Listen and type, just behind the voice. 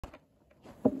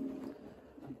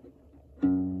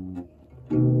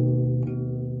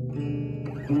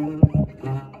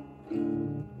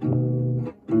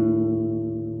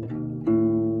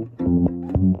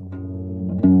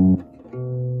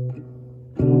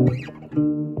When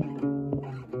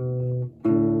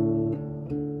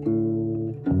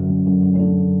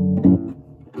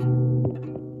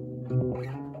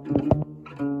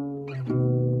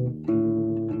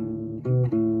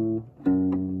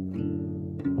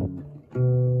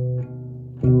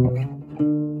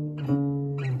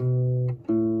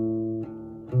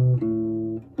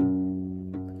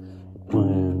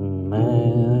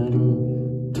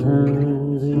man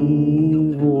turns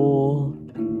evil,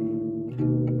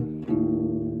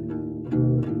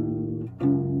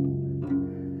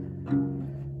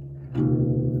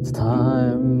 it's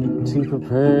time to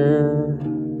prepare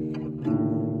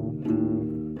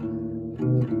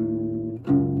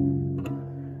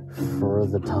for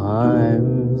the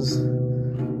times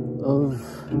of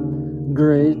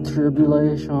great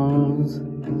tribulations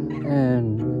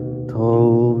and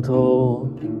total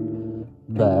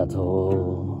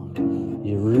battle.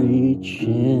 You reach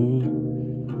in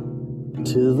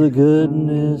to the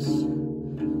goodness,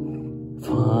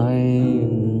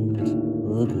 find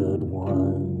the good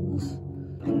ones.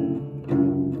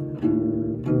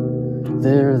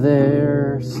 They're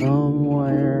there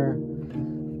somewhere.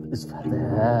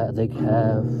 They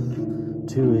have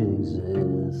to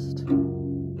exist.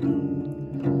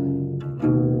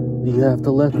 You have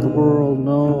to let the world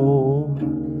know,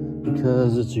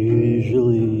 because it's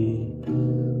usually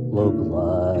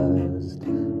localized.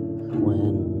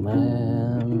 When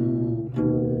man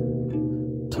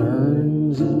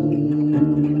turns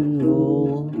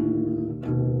evil,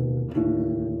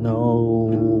 no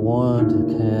one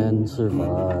can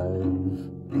survive.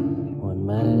 When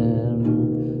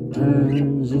man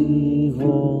turns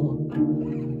evil,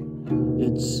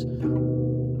 it's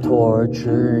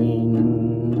torturing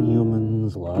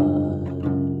humans'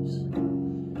 lives.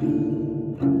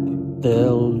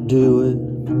 They'll do it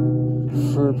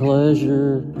for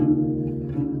pleasure,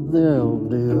 they'll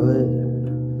do it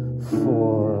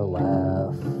for a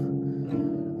laugh.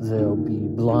 They'll be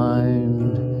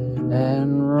blind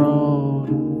and wrong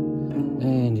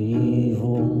and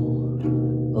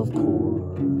evil, of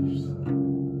course.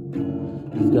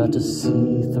 You've got to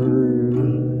see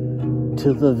through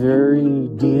to the very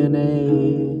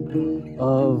DNA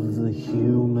of the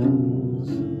humans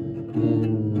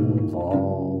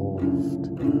involved.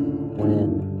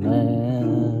 When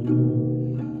man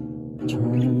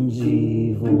turns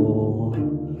evil,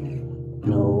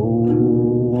 no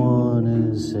one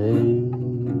is safe.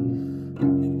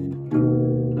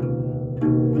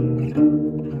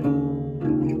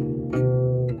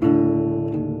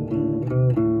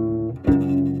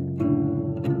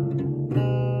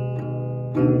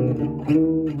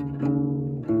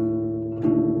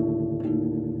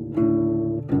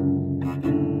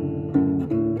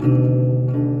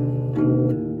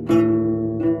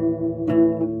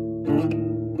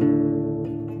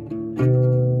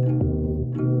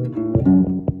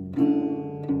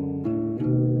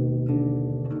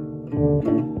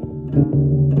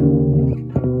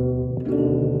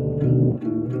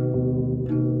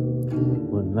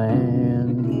 When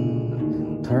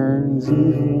man turns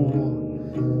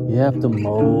evil, you have to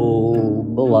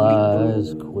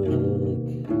mobilize quick.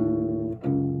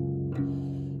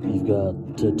 You've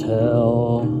got to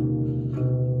tell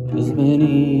as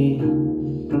many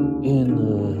in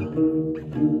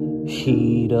the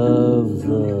heat of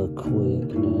the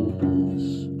quickness.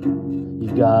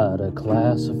 You've got to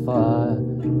classify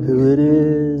who it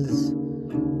is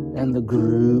and the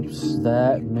groups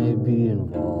that may be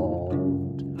involved.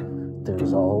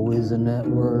 There's always a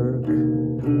network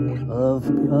of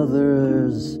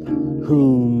others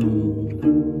whom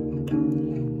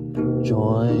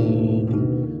join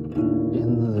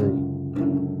in the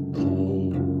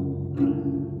game.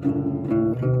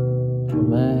 When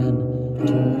man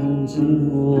turns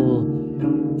evil,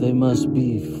 they must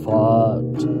be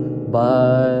fought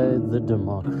by the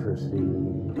democracy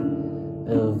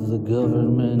of the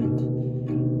government,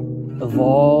 of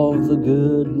all the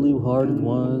goodly-hearted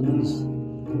ones,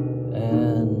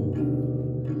 and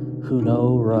who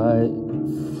know right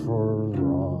from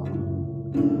wrong.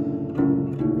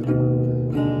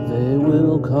 They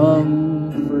will come